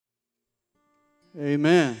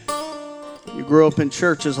Amen. You grew up in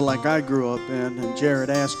churches like I grew up in, and Jared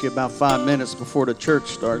asked you about 5 minutes before the church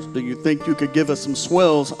starts, do you think you could give us some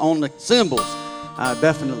swells on the cymbals? I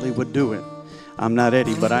definitely would do it. I'm not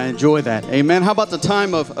Eddie, but I enjoy that. Amen. How about the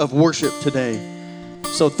time of worship today?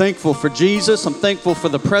 So thankful for Jesus. I'm thankful for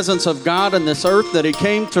the presence of God in this earth, that He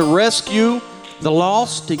came to rescue the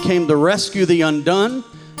lost. He came to rescue the undone.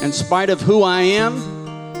 In spite of who I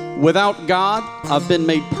am, without God, I've been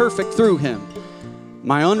made perfect through Him.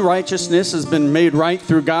 My unrighteousness has been made right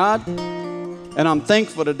through God, and I'm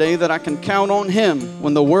thankful today that I can count on Him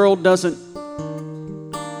when the world doesn't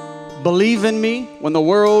believe in me, when the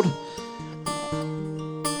world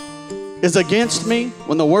is against me,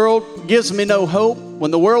 when the world gives me no hope, when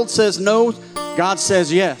the world says no, God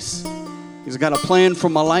says yes. He's got a plan for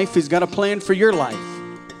my life. He's got a plan for your life.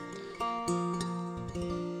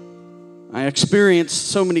 I experienced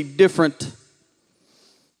so many different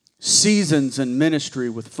seasons in ministry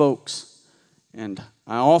with folks, and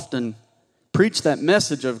I often preach that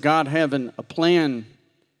message of God having a plan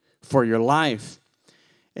for your life.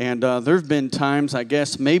 And there have been times, I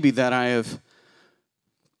guess, maybe that I have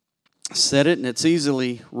said it and it's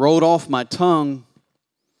easily rolled off my tongue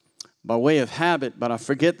by way of habit, but I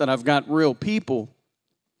forget that I've got real people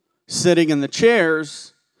sitting in the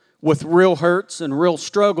chairs with real hurts and real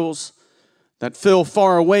struggles that feel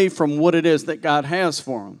far away from what it is that God has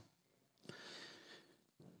for them.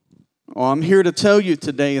 Well, I'm here to tell you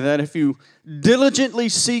today that if you diligently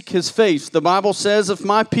seek His face, the Bible says, if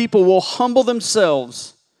my people will humble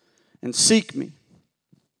themselves and seek me,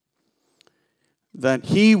 that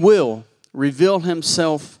He will reveal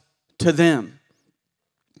Himself to them.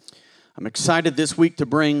 I'm excited this week to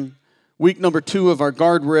bring week number 2 of our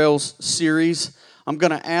Guardrails series. I'm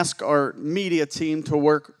going to ask our media team to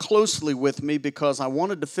work closely with me because I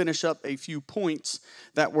wanted to finish up a few points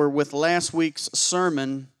that were with last week's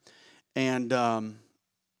sermon. And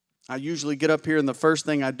I usually get up here and the first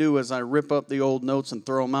thing I do is I rip up the old notes and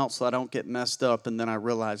throw them out so I don't get messed up. And then I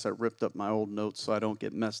realize I ripped up my old notes so I don't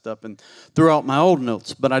get messed up and threw out my old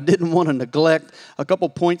notes. But I didn't want to neglect a couple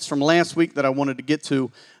points from last week that I wanted to get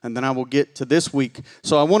to, and then I will get to this week.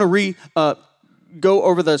 So I want to go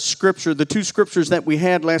over the scripture, the 2 scriptures that we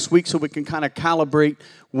had last week so we can kind of calibrate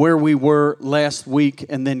where we were last week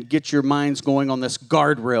and then get your minds going on this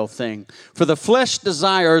guardrail thing. For the flesh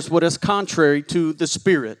desires what is contrary to the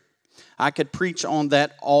Spirit. I could preach on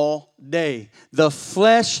that all day. The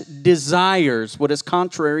flesh desires what is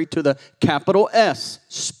contrary to the capital S,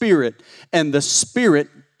 Spirit. And the Spirit,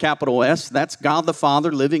 capital S, that's God the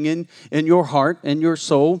Father living in your heart and your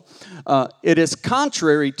soul. It is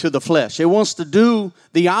contrary to the flesh. It wants to do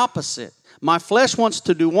the opposite. My flesh wants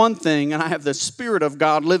to do one thing, and I have the Spirit of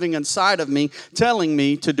God living inside of me telling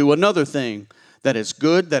me to do another thing that is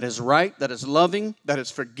good, that is right, that is loving, that is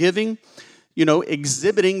forgiving. You know,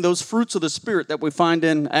 exhibiting those fruits of the Spirit that we find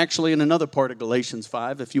in another part of Galatians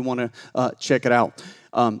 5, if you want to check it out.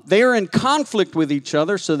 They are in conflict with each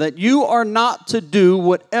other so that you are not to do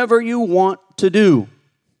whatever you want to do.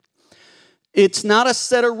 It's not a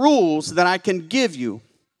set of rules that I can give you.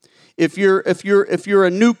 If you're a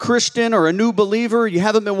new Christian or a new believer, you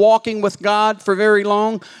haven't been walking with God for very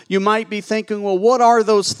long, you might be thinking, well, what are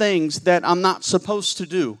those things that I'm not supposed to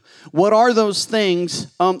do? What are those things?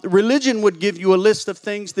 Religion would give you a list of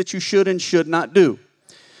things that you should and should not do.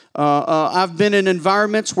 I've been in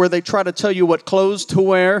environments where they try to tell you what clothes to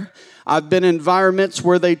wear. I've been in environments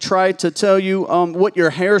where they try to tell you what your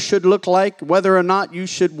hair should look like, whether or not you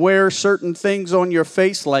should wear certain things on your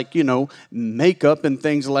face, like, makeup and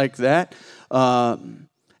things like that.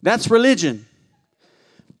 That's religion.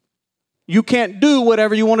 You can't do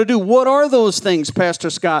whatever you want to do. What are those things, Pastor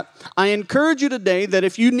Scott? I encourage you today that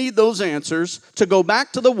if you need those answers, to go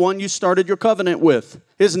back to the one you started your covenant with.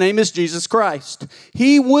 His name is Jesus Christ.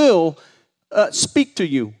 He will speak to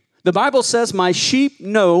you. The Bible says, my sheep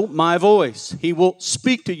know my voice. He will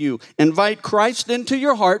speak to you. Invite Christ into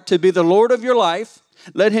your heart to be the Lord of your life.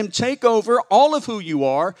 Let Him take over all of who you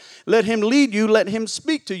are. Let Him lead you. Let Him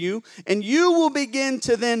speak to you. And you will begin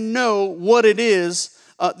to then know what it is,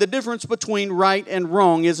 the difference between right and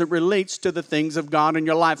wrong as it relates to the things of God in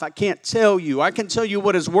your life. I can't tell you. I can tell you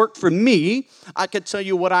what has worked for me. I can tell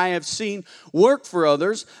you what I have seen work for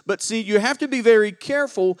others. But see, you have to be very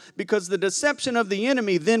careful because the deception of the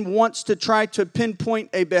enemy then wants to try to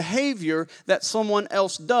pinpoint a behavior that someone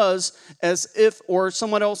else does as if, or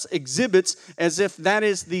someone else exhibits as if that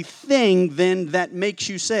is the thing then that makes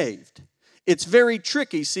you saved. It's very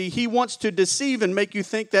tricky. See, he wants to deceive and make you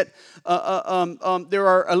think that there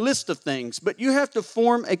are a list of things, but you have to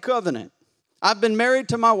form a covenant. I've been married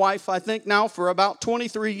to my wife, I think now, for about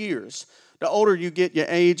 23 years. The older you get, your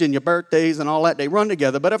age and your birthdays and all that, they run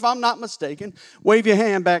together. But if I'm not mistaken, wave your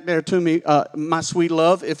hand back there to me, my sweet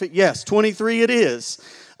love. Yes, 23 it is.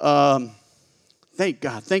 Thank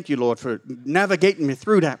God. Thank you, Lord, for navigating me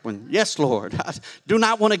through that one. Yes, Lord. I do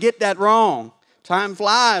not want to get that wrong. Time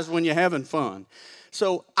flies when you're having fun.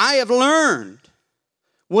 So I have learned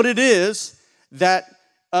what it is that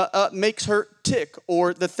makes her tick,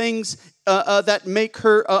 or the things that make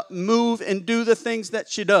her move and do the things that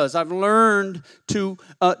she does. I've learned to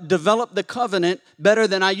develop the covenant better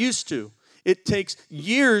than I used to. It takes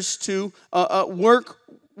years to work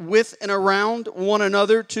with and around one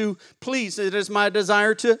another to please. It is my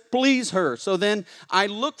desire to please her. So then I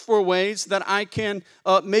look for ways that I can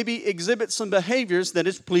maybe exhibit some behaviors that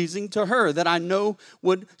is pleasing to her, that I know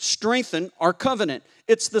would strengthen our covenant.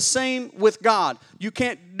 It's the same with God. You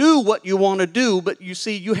can't do what you want to do, but you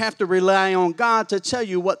see, you have to rely on God to tell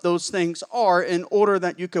you what those things are in order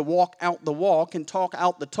that you can walk out the walk and talk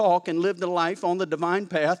out the talk and live the life on the divine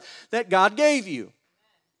path that God gave you.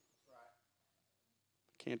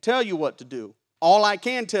 Can't tell you what to do. All I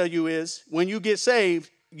can tell you is when you get saved,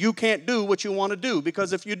 you can't do what you want to do,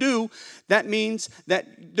 because if you do, that means that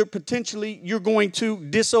potentially you're going to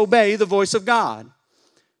disobey the voice of God.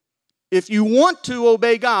 If you want to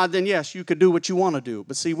obey God, then yes, you could do what you want to do.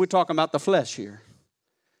 But see, we're talking about the flesh here.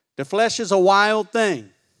 The flesh is a wild thing.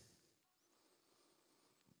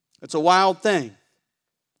 It's a wild thing.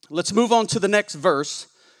 Let's move on to the next verse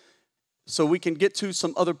so we can get to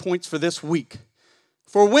some other points for this week.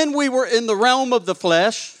 For when we were in the realm of the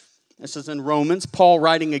flesh, this is in Romans, Paul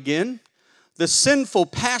writing again, the sinful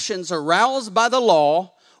passions aroused by the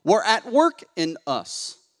law were at work in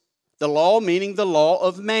us. The law meaning the law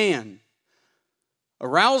of man.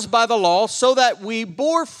 Aroused by the law so that we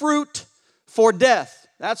bore fruit for death.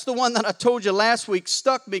 That's the one that I told you last week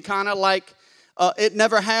stuck me kind of like it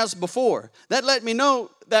never has before. That let me know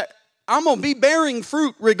that I'm going to be bearing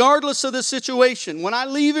fruit regardless of the situation. When I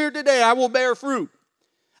leave here today, I will bear fruit.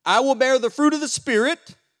 I will bear the fruit of the Spirit,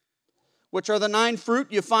 which are the 9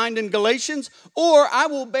 fruit you find in Galatians, or I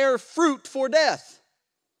will bear fruit for death.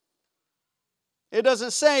 It doesn't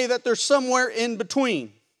say that there's somewhere in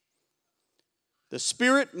between. The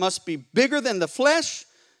Spirit must be bigger than the flesh.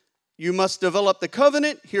 You must develop the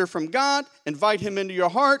covenant, hear from God, invite Him into your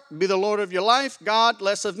heart, be the Lord of your life. God,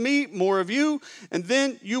 less of me, more of you. And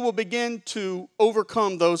then you will begin to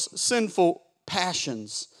overcome those sinful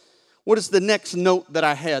passions. What is the next note that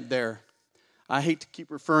I had there? I hate to keep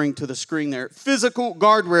referring to the screen there. Physical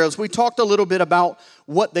guardrails. We talked a little bit about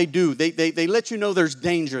what they do. They let you know there's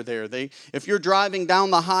danger there. If you're driving down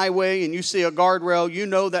the highway and you see a guardrail, you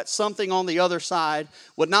know that something on the other side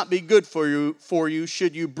would not be good for you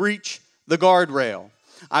should you breach the guardrail.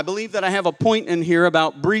 I believe that I have a point in here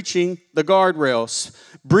about breaching the guardrails.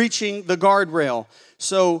 Breaching the guardrail.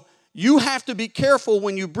 So you have to be careful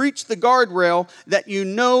when you breach the guardrail that you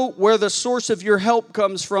know where the source of your help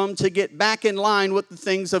comes from to get back in line with the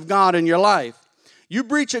things of God in your life. You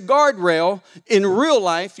breach a guardrail, in real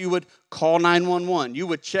life, you would call 911. You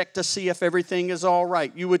would check to see if everything is all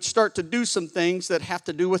right. You would start to do some things that have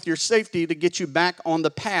to do with your safety to get you back on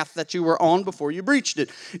the path that you were on before you breached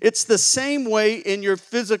it. It's the same way in your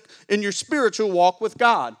spiritual walk with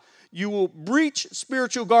God. You will breach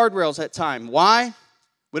spiritual guardrails at times. Why?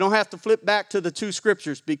 We don't have to flip back to the 2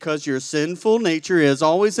 scriptures because your sinful nature is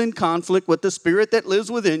always in conflict with the Spirit that lives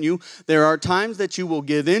within you. There are times that you will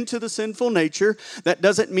give in to the sinful nature. That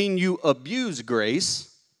doesn't mean you abuse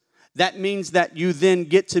grace. That means that you then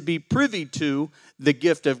get to be privy to the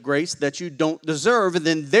gift of grace that you don't deserve. And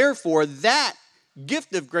then therefore that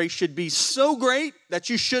gift of grace should be so great that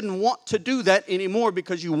you shouldn't want to do that anymore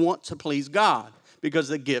because you want to please God because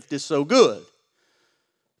the gift is so good.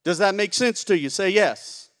 Does that make sense to you? Say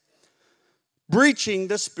yes. Breaching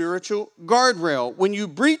the spiritual guardrail. When you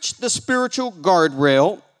breach the spiritual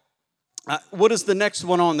guardrail, what is the next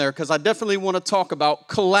one on there? Because I definitely want to talk about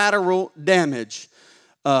collateral damage.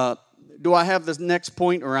 Do I have this next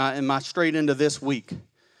point, or am I straight into this week?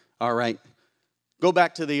 All right. Go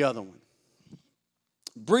back to the other one.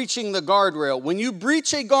 Breaching the guardrail. When you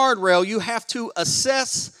breach a guardrail, you have to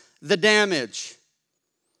assess the damage.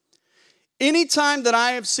 Anytime that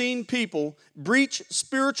I have seen people breach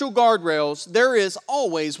spiritual guardrails, there is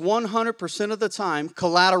always 100% of the time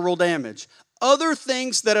collateral damage. Other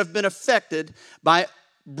things that have been affected by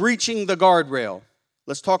breaching the guardrail.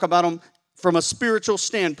 Let's talk about them from a spiritual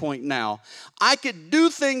standpoint now. I could do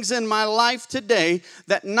things in my life today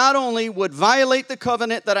that not only would violate the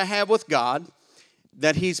covenant that I have with God,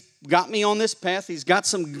 that He's got me on this path. He's got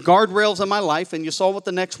some guardrails in my life, and you saw what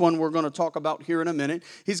the next one we're going to talk about here in a minute.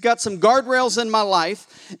 He's got some guardrails in my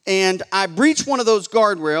life, and I breach one of those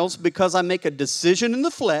guardrails because I make a decision in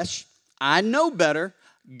the flesh. I know better.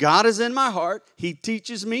 God is in my heart. He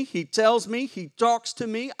teaches me. He tells me. He talks to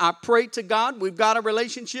me. I pray to God. We've got a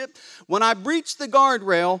relationship. When I breach the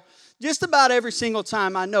guardrail, just about every single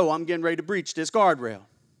time I know I'm getting ready to breach this guardrail.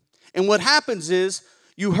 And what happens is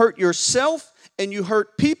you hurt yourself and you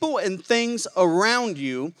hurt people and things around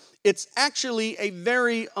you. It's actually a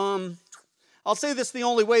very, I'll say this the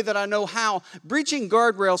only way that I know how. Breaching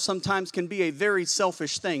guardrails sometimes can be a very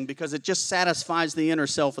selfish thing because it just satisfies the inner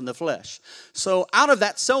self and the flesh. So out of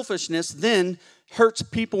that selfishness then hurts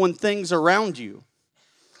people and things around you.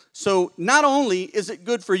 So not only is it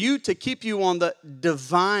good for you to keep you on the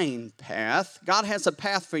divine path, God has a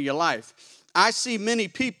path for your life. I see many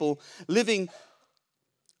people living,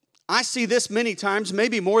 I see this many times,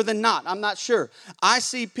 maybe more than not, I'm not sure. I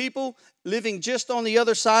see people living just on the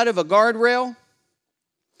other side of a guardrail,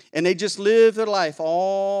 and they just live their life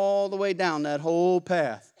all the way down that whole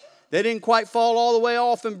path. They didn't quite fall all the way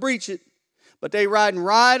off and breach it, but they riding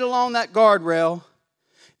right along that guardrail,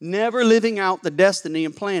 never living out the destiny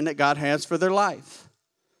and plan that God has for their life.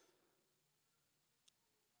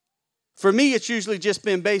 For me, it's usually just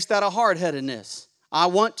been based out of hard-headedness. I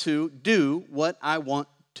want to do what I want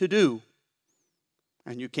to do,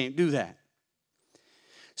 and you can't do that.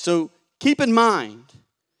 So keep in mind,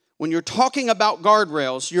 when you're talking about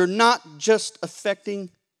guardrails, you're not just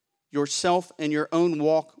affecting yourself and your own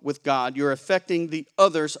walk with God. You're affecting the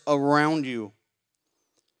others around you.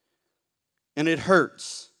 And it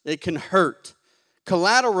hurts. It can hurt.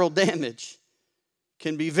 Collateral damage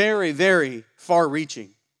can be very, very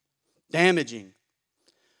far-reaching, damaging.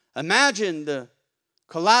 Imagine the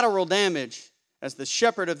collateral damage as the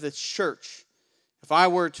shepherd of this church. If I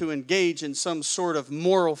were to engage in some sort of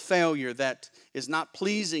moral failure that is not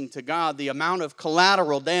pleasing to God, the amount of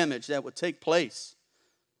collateral damage that would take place.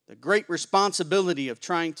 The great responsibility of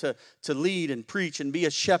trying to lead and preach and be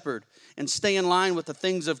a shepherd and stay in line with the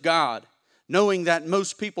things of God, knowing that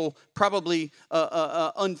most people probably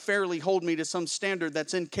unfairly hold me to some standard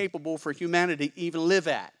that's incapable for humanity to even live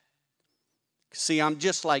at. See, I'm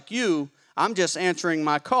just like you. I'm just answering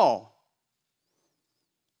my call.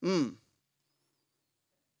 The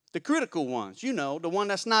critical ones, you know, the one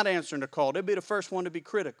that's not answering the call. They'll be the first one to be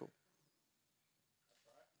critical.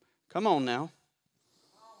 Come on now.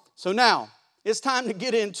 So now, it's time to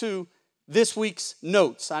get into this week's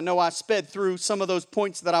notes. I know I sped through some of those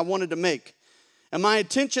points that I wanted to make. And my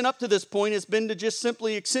intention up to this point has been to just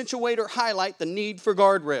simply accentuate or highlight the need for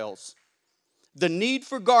guardrails. The need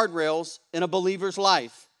for guardrails in a believer's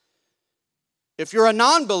life. If you're a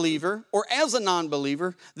non-believer, or as a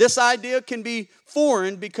non-believer, this idea can be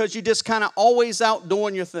foreign because you're just kind of always out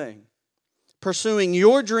doing your thing, pursuing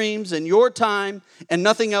your dreams and your time, and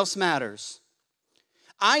nothing else matters.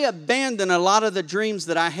 I abandoned a lot of the dreams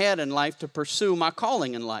that I had in life to pursue my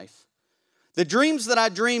calling in life. The dreams that I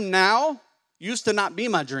dream now used to not be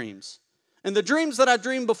my dreams. And the dreams that I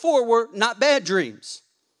dreamed before were not bad dreams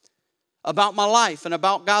about my life and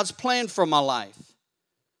about God's plan for my life.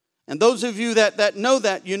 And those of you that know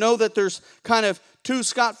that, you know that there's kind of two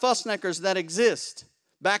Scott Fussneckers that exist.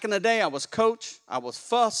 Back in the day, I was coach, I was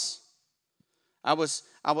fuss, I was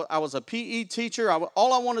a PE teacher.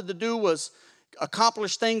 All I wanted to do was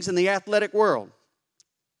accomplish things in the athletic world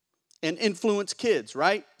and influence kids,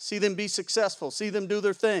 right? See them be successful, see them do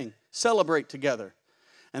their thing, celebrate together.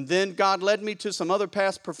 And then God led me to some other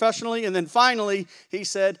paths professionally. And then finally, He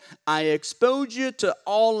said, I expose you to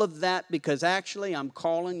all of that because actually I'm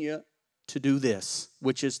calling you to do this,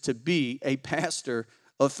 which is to be a pastor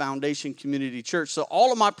of Foundation Community Church. So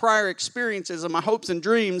all of my prior experiences and my hopes and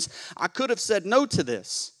dreams, I could have said no to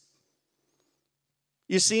this.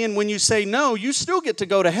 You see, and when you say no, you still get to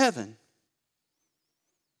go to heaven.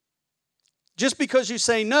 Just because you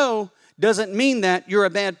say no doesn't mean that you're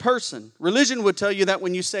a bad person. Religion would tell you that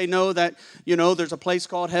when you say no, that, you know, there's a place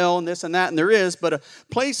called hell and this and that, and there is, but a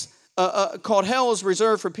place called hell is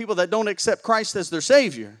reserved for people that don't accept Christ as their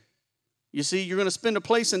Savior. You see, you're going to spend a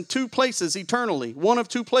place in two places eternally, one of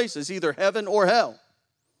two places, either heaven or hell.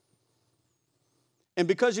 And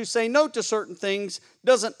because you say no to certain things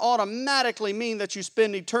doesn't automatically mean that you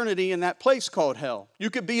spend eternity in that place called hell.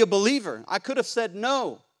 You could be a believer. I could have said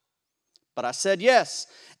no, but I said yes.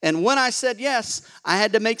 And when I said yes, I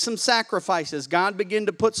had to make some sacrifices. God began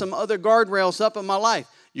to put some other guardrails up in my life.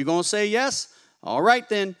 You going to say yes? All right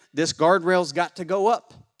then, this guardrail's got to go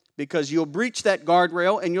up because you'll breach that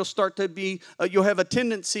guardrail and you'll start to be, you'll have a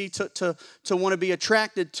tendency to want to be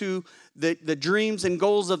attracted to the dreams and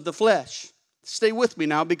goals of the flesh. Stay with me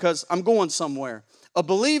now because I'm going somewhere. A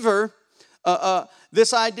believer,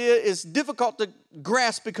 this idea is difficult to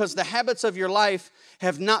grasp because the habits of your life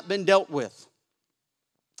have not been dealt with.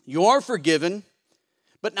 You are forgiven,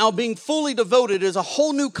 but now being fully devoted is a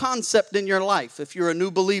whole new concept in your life if you're a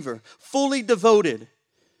new believer. Fully devoted.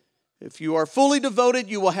 If you are fully devoted,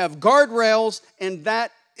 you will have guardrails, and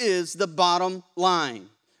that is the bottom line.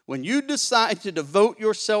 When you decide to devote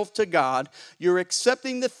yourself to God, you're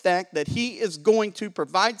accepting the fact that He is going to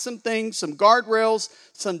provide some things, some guardrails,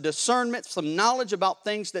 some discernment, some knowledge about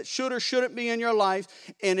things that should or shouldn't be in your life,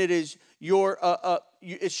 and it is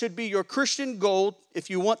it should be your Christian goal, if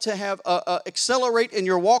you want to have accelerate in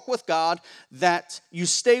your walk with God, that you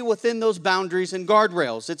stay within those boundaries and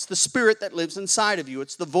guardrails. It's the Spirit that lives inside of you.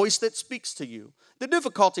 It's the voice that speaks to you. The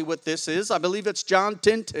difficulty with this is, I believe it's John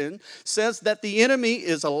 10:10, says that the enemy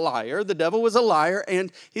is a liar, the devil is a liar,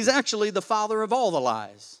 and he's actually the father of all the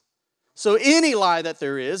lies. So any lie that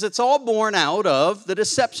there is, it's all born out of the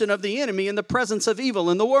deception of the enemy and the presence of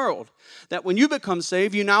evil in the world. That when you become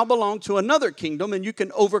saved, you now belong to another kingdom and you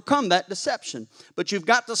can overcome that deception. But you've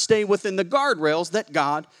got to stay within the guardrails that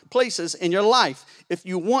God places in your life if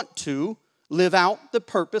you want to live out the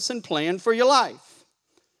purpose and plan for your life.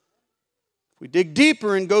 We dig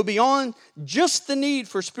deeper and go beyond just the need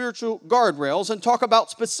for spiritual guardrails and talk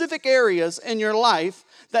about specific areas in your life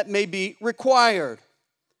that may be required.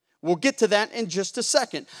 We'll get to that in just a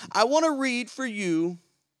second. I want to read for you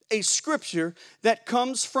a scripture that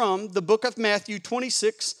comes from the book of Matthew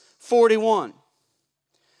 26:41.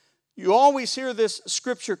 You always hear this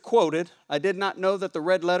scripture quoted. I did not know that the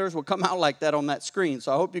red letters would come out like that on that screen,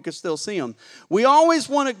 so I hope you can still see them. We always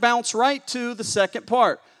want to bounce right to the second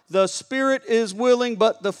part. The spirit is willing,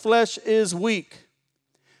 but the flesh is weak.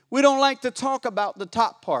 We don't like to talk about the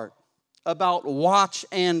top part, about watch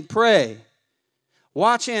and pray.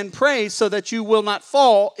 Watch and pray so that you will not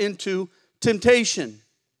fall into temptation.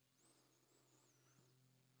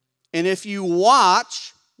 And if you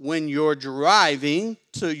watch when you're driving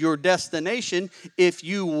to your destination, if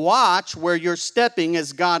you watch where you're stepping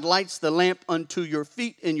as God lights the lamp unto your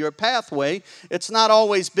feet in your pathway, it's not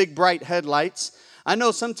always big bright headlights. I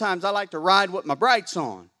know sometimes I like to ride with my brights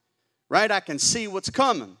on, right? I can see what's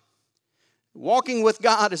coming. Walking with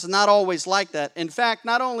God is not always like that. In fact,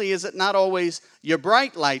 not only is it not always your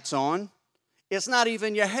bright lights on, it's not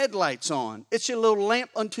even your headlights on. It's your little lamp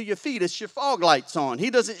unto your feet. It's your fog lights on. He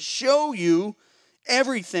doesn't show you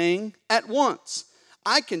everything at once.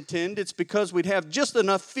 I contend it's because we'd have just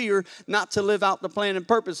enough fear not to live out the plan and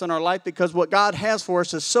purpose in our life, because what God has for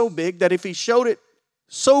us is so big that if He showed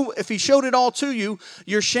it all to you,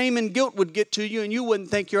 your shame and guilt would get to you and you wouldn't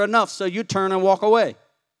think you're enough, so you turn and walk away.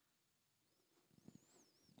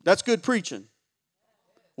 That's good preaching.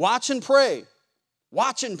 Watch and pray.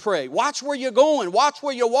 Watch and pray. Watch where you're going. Watch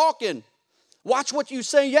where you're walking. Watch what you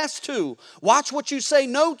say yes to. Watch what you say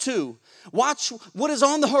no to. Watch what is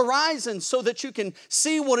on the horizon so that you can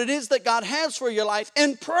see what it is that God has for your life,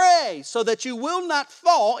 and pray so that you will not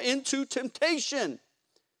fall into temptation.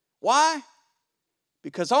 Why?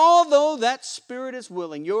 Because although that spirit is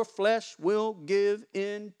willing, your flesh will give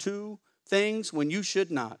in to things when you should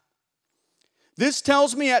not. This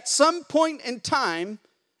tells me at some point in time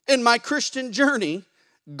in my Christian journey,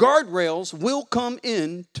 guardrails will come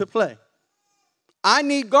into play. I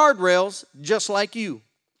need guardrails just like you.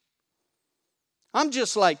 I'm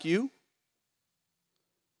just like you.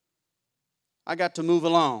 I got to move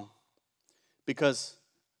along because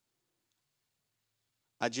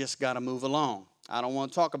I just got to move along. I don't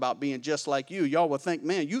want to talk about being just like you. Y'all will think,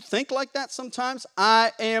 man, you think like that sometimes?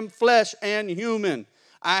 I am flesh and human.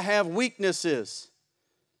 I have weaknesses.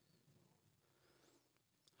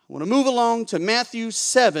 I want to move along to Matthew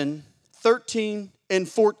 7:13 and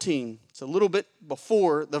 14. It's a little bit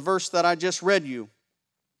before the verse that I just read you.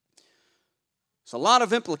 There's a lot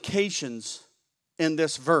of implications in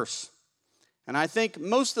this verse. And I think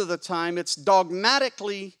most of the time it's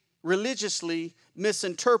dogmatically, religiously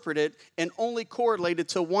misinterpreted and only correlated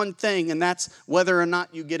to one thing, and that's whether or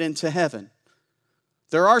not you get into heaven.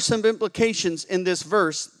 There are some implications in this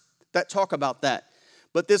verse that talk about that.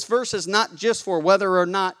 But this verse is not just for whether or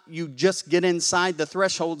not you just get inside the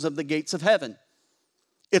thresholds of the gates of heaven.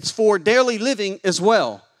 It's for daily living as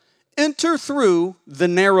well. Enter through the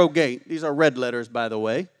narrow gate. These are red letters, by the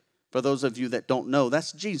way. For those of you that don't know,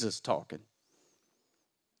 that's Jesus talking.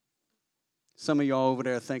 Some of y'all over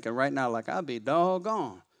there thinking right now, like, I'll be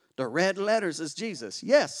doggone. The red letters is Jesus.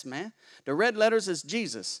 Yes, man. The red letters is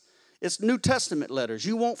Jesus. It's New Testament letters.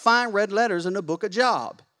 You won't find red letters in the book of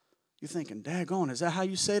Job. You're thinking, daggone, is that how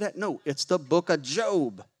you say that? No, it's the book of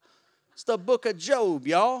Job. It's the book of Job,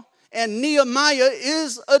 y'all. And Nehemiah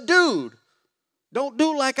is a dude. Don't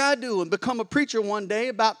do like I do and become a preacher one day.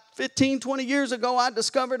 About 15, 20 years ago, I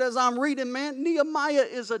discovered as I'm reading, man, Nehemiah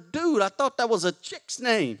is a dude. I thought that was a chick's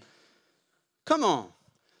name. Come on.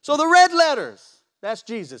 So the red letters, that's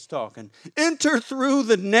Jesus talking. Enter through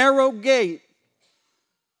the narrow gate.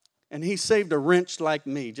 And he saved a wrench like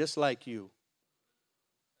me, just like you.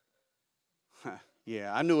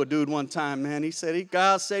 Yeah, I knew a dude one time, man. He said,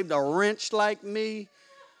 God saved a wrench like me.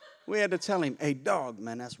 We had to tell him, hey, dog,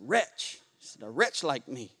 man, that's wretch. He said, a wretch like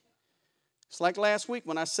me. It's like last week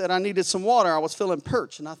when I said I needed some water, I was feeling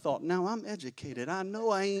perch. And I thought, now I'm educated. I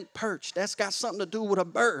know I ain't perched. That's got something to do with a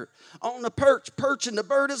bird. On the perch, and the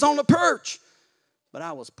bird is on the perch. But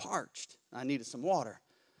I was parched. I needed some water.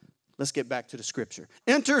 Let's get back to the scripture.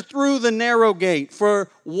 Enter through the narrow gate, for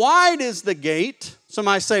wide is the gate.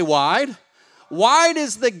 Somebody say wide. Wide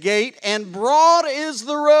is the gate, and broad is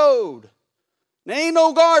the road. There ain't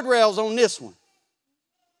no guardrails on this one.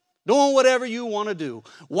 Doing whatever you want to do.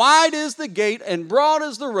 Wide is the gate, and broad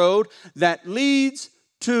is the road that leads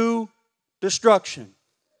to destruction.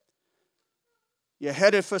 You're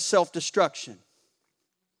headed for self-destruction.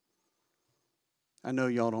 I know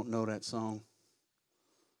y'all don't know that song.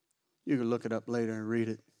 You can look it up later and read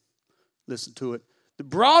it. Listen to it. The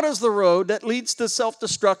broad is the road that leads to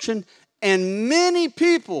self-destruction, and many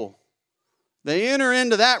people, they enter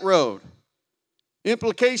into that road.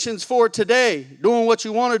 Implications for today, doing what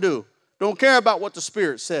you want to do. Don't care about what the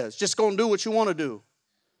Spirit says. Just going to do what you want to do.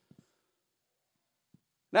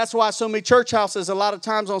 That's why so many church houses a lot of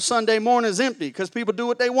times on Sunday mornings empty, because people do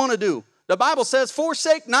what they want to do. The Bible says,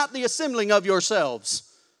 forsake not the assembling of yourselves.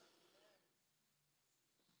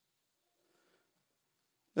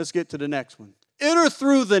 Let's get to the next one. Enter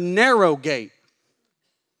through the narrow gate.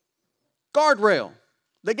 Guardrail.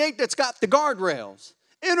 The gate that's got the guardrails.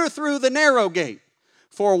 Enter through the narrow gate.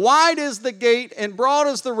 For wide is the gate and broad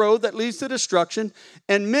is the road that leads to destruction,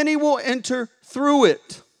 and many will enter through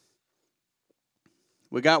it.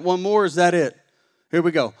 We got one more. Is that it? Here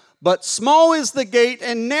we go. But small is the gate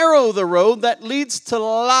and narrow the road that leads to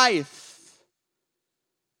life.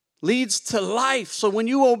 Leads to life. So when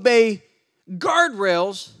you obey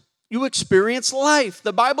guardrails, you experience life.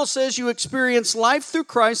 The Bible says you experience life through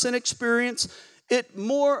Christ and experience it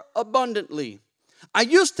more abundantly. I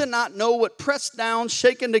used to not know what pressed down,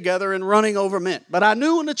 shaken together, and running over meant. But I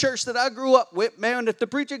knew in the church that I grew up with, man, if the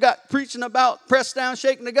preacher got preaching about pressed down,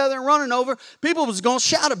 shaken together, and running over, people was going to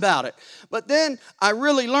shout about it. But then I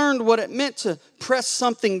really learned what it meant to press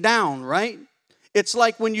something down, right? It's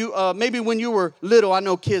like when you, maybe when you were little, I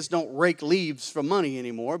know kids don't rake leaves for money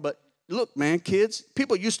anymore, but look, man, kids,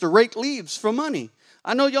 people used to rake leaves for money.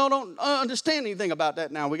 I know y'all don't understand anything about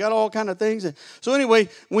that now. We got all kind of things. So anyway,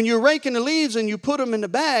 when you're raking the leaves and you put them in the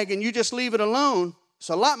bag and you just leave it alone, it's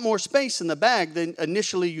a lot more space in the bag than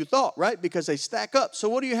initially you thought, right? Because they stack up. So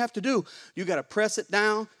what do you have to do? You got to press it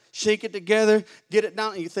down, shake it together, get it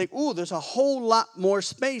down, and you think, ooh, there's a whole lot more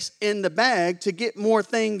space in the bag to get more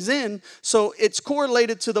things in. So it's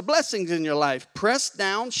correlated to the blessings in your life. Pressed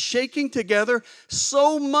down, shaking together,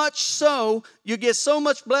 so much so, you get so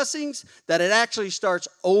much blessings that it actually starts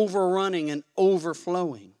overrunning and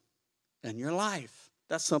overflowing in your life.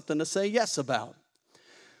 That's something to say yes about.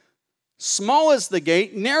 Small is the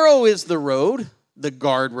gate, narrow is the road, the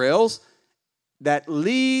guardrails, that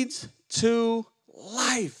leads to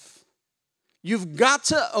life. You've got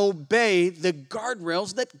to obey the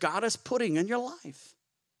guardrails that God is putting in your life.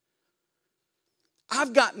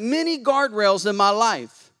 I've got many guardrails in my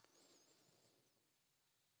life.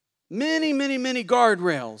 Many, many, many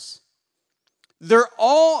guardrails. They're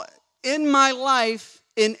all in my life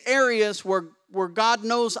in areas where God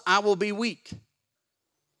knows I will be weak.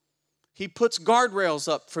 He puts guardrails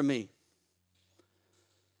up for me.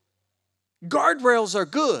 Guardrails are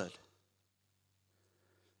good.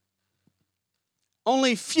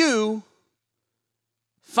 Only few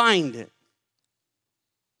find it.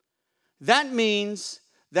 That means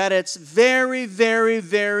that it's very, very,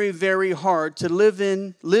 very, very hard to live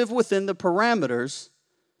within the parameters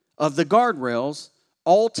of the guardrails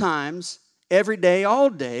all times, every day,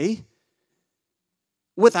 all day,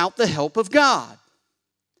 without the help of God.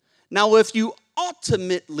 Now, if you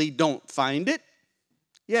ultimately don't find it,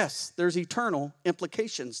 yes, there's eternal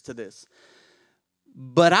implications to this.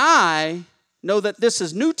 But I know that this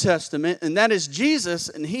is New Testament, and that is Jesus,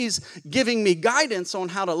 and He's giving me guidance on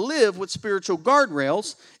how to live with spiritual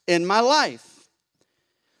guardrails in my life.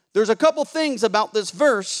 There's a couple things about this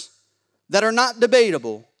verse that are not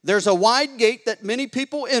debatable. There's a wide gate that many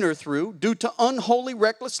people enter through due to unholy,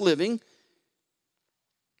 reckless living.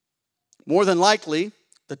 More than likely,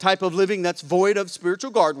 the type of living that's void of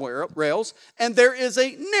spiritual guardrails. And there is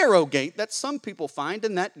a narrow gate that some people find,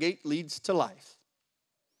 and that gate leads to life.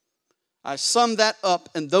 I sum that up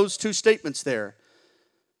in those two statements there.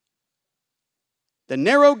 The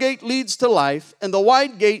narrow gate leads to life, and the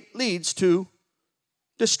wide gate leads to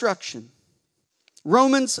destruction.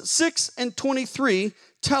 Romans 6 and 23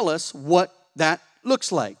 tell us what that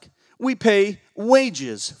looks like. We pay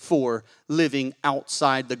wages for living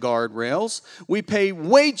outside the guardrails. We pay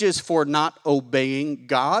wages for not obeying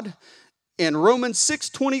God. In Romans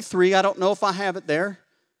 6:23, I don't know if I have it there.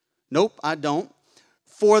 Nope, I don't.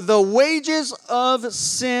 For the wages of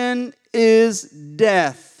sin is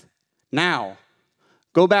death. Now,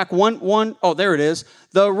 go back one. Oh, there it is.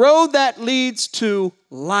 The road that leads to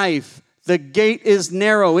life. The gate is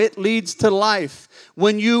narrow. It leads to life.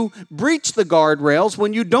 When you breach the guardrails,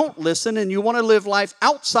 when you don't listen and you want to live life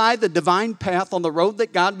outside the divine path on the road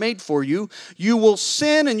that God made for you, you will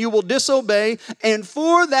sin and you will disobey, and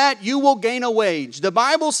for that you will gain a wage. The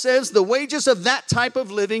Bible says the wages of that type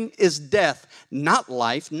of living is death, not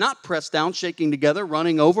life, not pressed down, shaking together,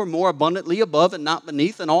 running over, more abundantly above and not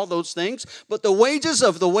beneath, and all those things. But the wages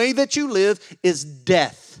of the way that you live is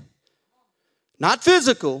death. Not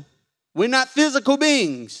physical. We're not physical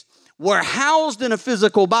beings. We're housed in a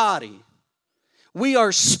physical body. We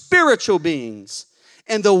are spiritual beings.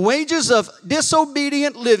 And the wages of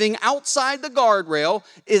disobedient living outside the guardrail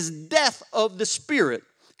is death of the spirit.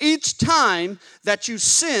 Each time that you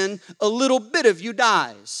sin, a little bit of you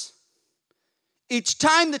dies. Each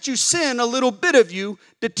time that you sin, a little bit of you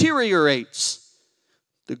deteriorates.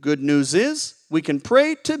 The good news is we can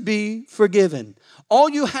pray to be forgiven. All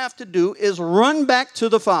you have to do is run back to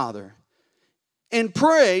the Father and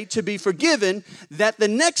pray to be forgiven, that the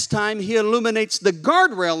next time He illuminates the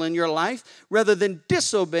guardrail in your life, rather than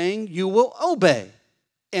disobeying, you will obey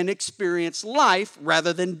and experience life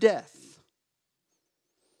rather than death.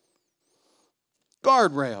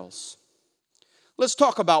 Guardrails. Let's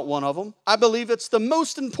talk about one of them. I believe it's the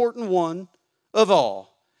most important one of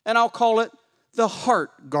all, and I'll call it the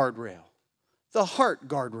heart guardrail. The heart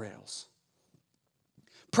guardrails.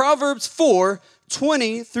 Proverbs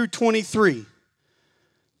 4:20 through 23.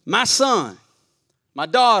 My son, my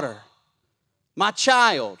daughter, my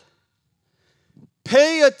child,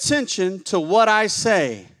 pay attention to what I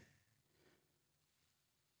say.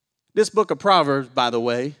 This book of Proverbs, by the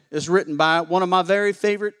way, is written by one of my very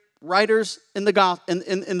favorite writers in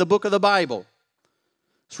the book of the Bible.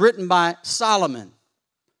 It's written by Solomon.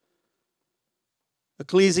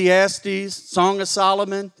 Ecclesiastes, Song of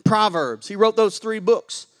Solomon, Proverbs. He wrote those 3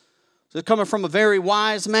 books. So it's coming from a very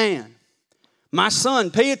wise man. My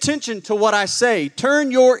son, pay attention to what I say. Turn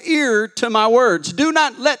your ear to my words. Do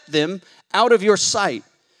not let them out of your sight.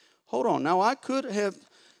 Hold on. Now, I could have,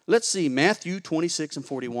 let's see, Matthew 26 and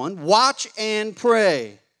 41. Watch and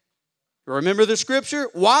pray. Remember the scripture?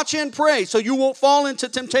 Watch and pray so you won't fall into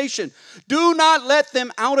temptation. Do not let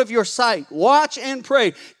them out of your sight. Watch and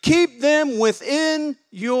pray. Keep them within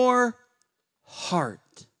your heart.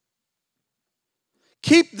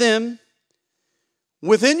 Keep them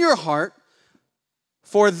within your heart,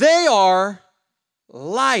 for they are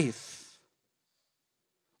life.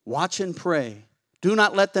 Watch and pray. Do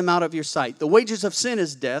not let them out of your sight. The wages of sin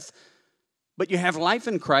is death, but you have life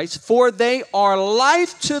in Christ, for they are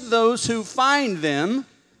life to those who find them,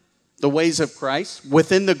 the ways of Christ,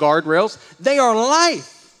 within the guardrails. They are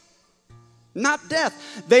life, not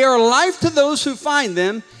death. They are life to those who find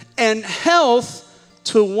them, and health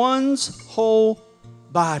to one's whole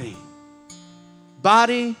body.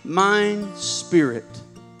 Body, mind, spirit.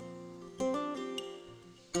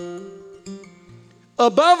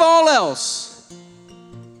 Above all else,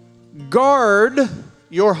 guard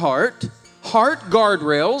your heart. Heart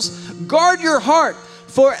guardrails. Guard your heart,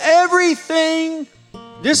 for everything.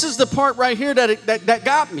 This is the part right here that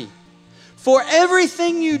got me. For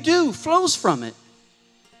everything you do flows from it.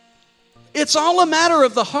 It's all a matter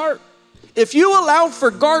of the heart. If you allow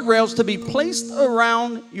for guardrails to be placed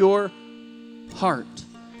around your heart,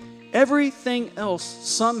 everything else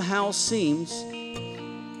somehow seems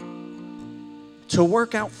to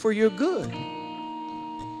work out for your good.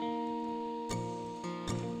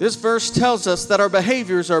 This verse tells us that our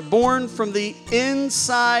behaviors are born from the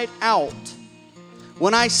inside out.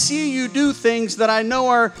 When I see you do things that I know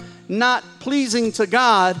are not pleasing to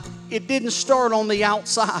God, it didn't start on the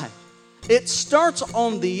outside. It starts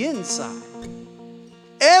on the inside.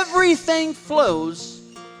 Everything flows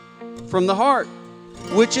from the heart,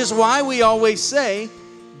 which is why we always say,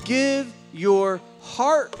 give your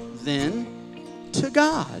heart then to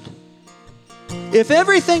God. If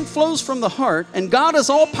everything flows from the heart, and God is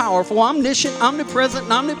all-powerful, omniscient, omnipresent,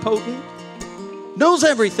 and omnipotent, knows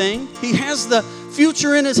everything, He has the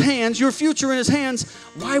future in His hands, your future in His hands,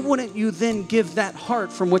 why wouldn't you then give that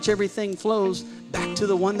heart from which everything flows back to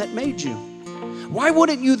the one that made you? Why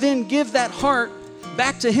wouldn't you then give that heart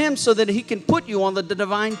back to Him so that He can put you on the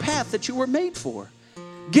divine path that you were made for?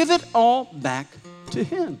 Give it all back to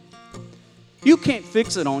Him. You can't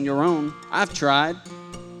fix it on your own. I've tried.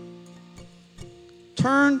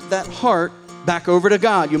 Turn that heart back over to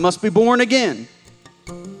God. You must be born again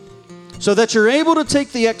so that you're able to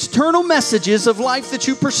take the external messages of life that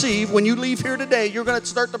you perceive. When you leave here today, you're going to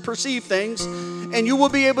start to perceive things, and you will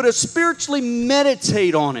be able to spiritually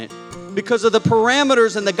meditate on it because of the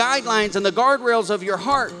parameters and the guidelines and the guardrails of your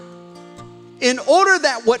heart, in order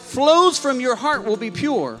that what flows from your heart will be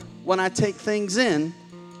pure. When I take things in,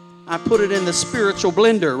 I put it in the spiritual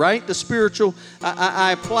blender, right? The spiritual,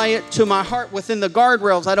 I apply it to my heart within the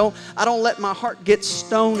guardrails. I don't let my heart get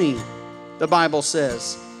stony, the Bible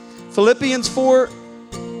says. Philippians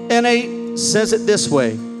 4:8 says it this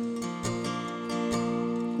way.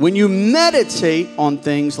 When you meditate on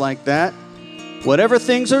things like that, whatever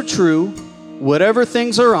things are true, whatever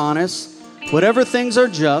things are honest, whatever things are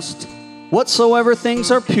just, whatsoever things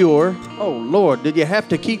are pure. Oh, Lord, did you have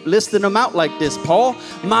to keep listing them out like this, Paul?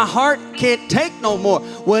 My heart can't take no more.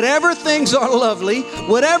 Whatever things are lovely,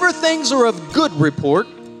 whatever things are of good report.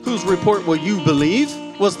 Whose report will you believe?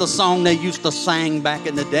 Was the song they used to sing back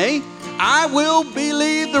in the day. I will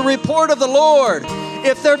believe the report of the Lord.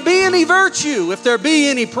 If there be any virtue, if there be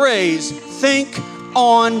any praise, think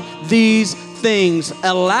on these things.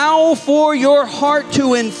 Allow for your heart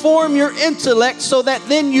to inform your intellect so that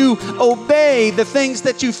then you obey the things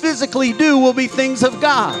that you physically do will be things of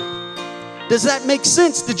God. Does that make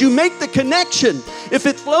sense? Did you make the connection? If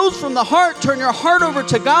it flows from the heart, turn your heart over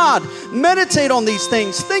to God. Meditate on these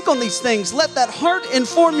things. Think on these things. Let that heart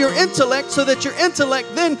inform your intellect so that your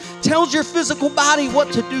intellect then tells your physical body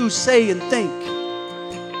what to do, say, and think.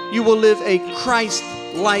 You will live a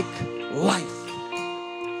Christ-like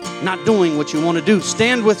life. Not doing what you want to do.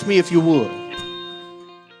 Stand with me if you would.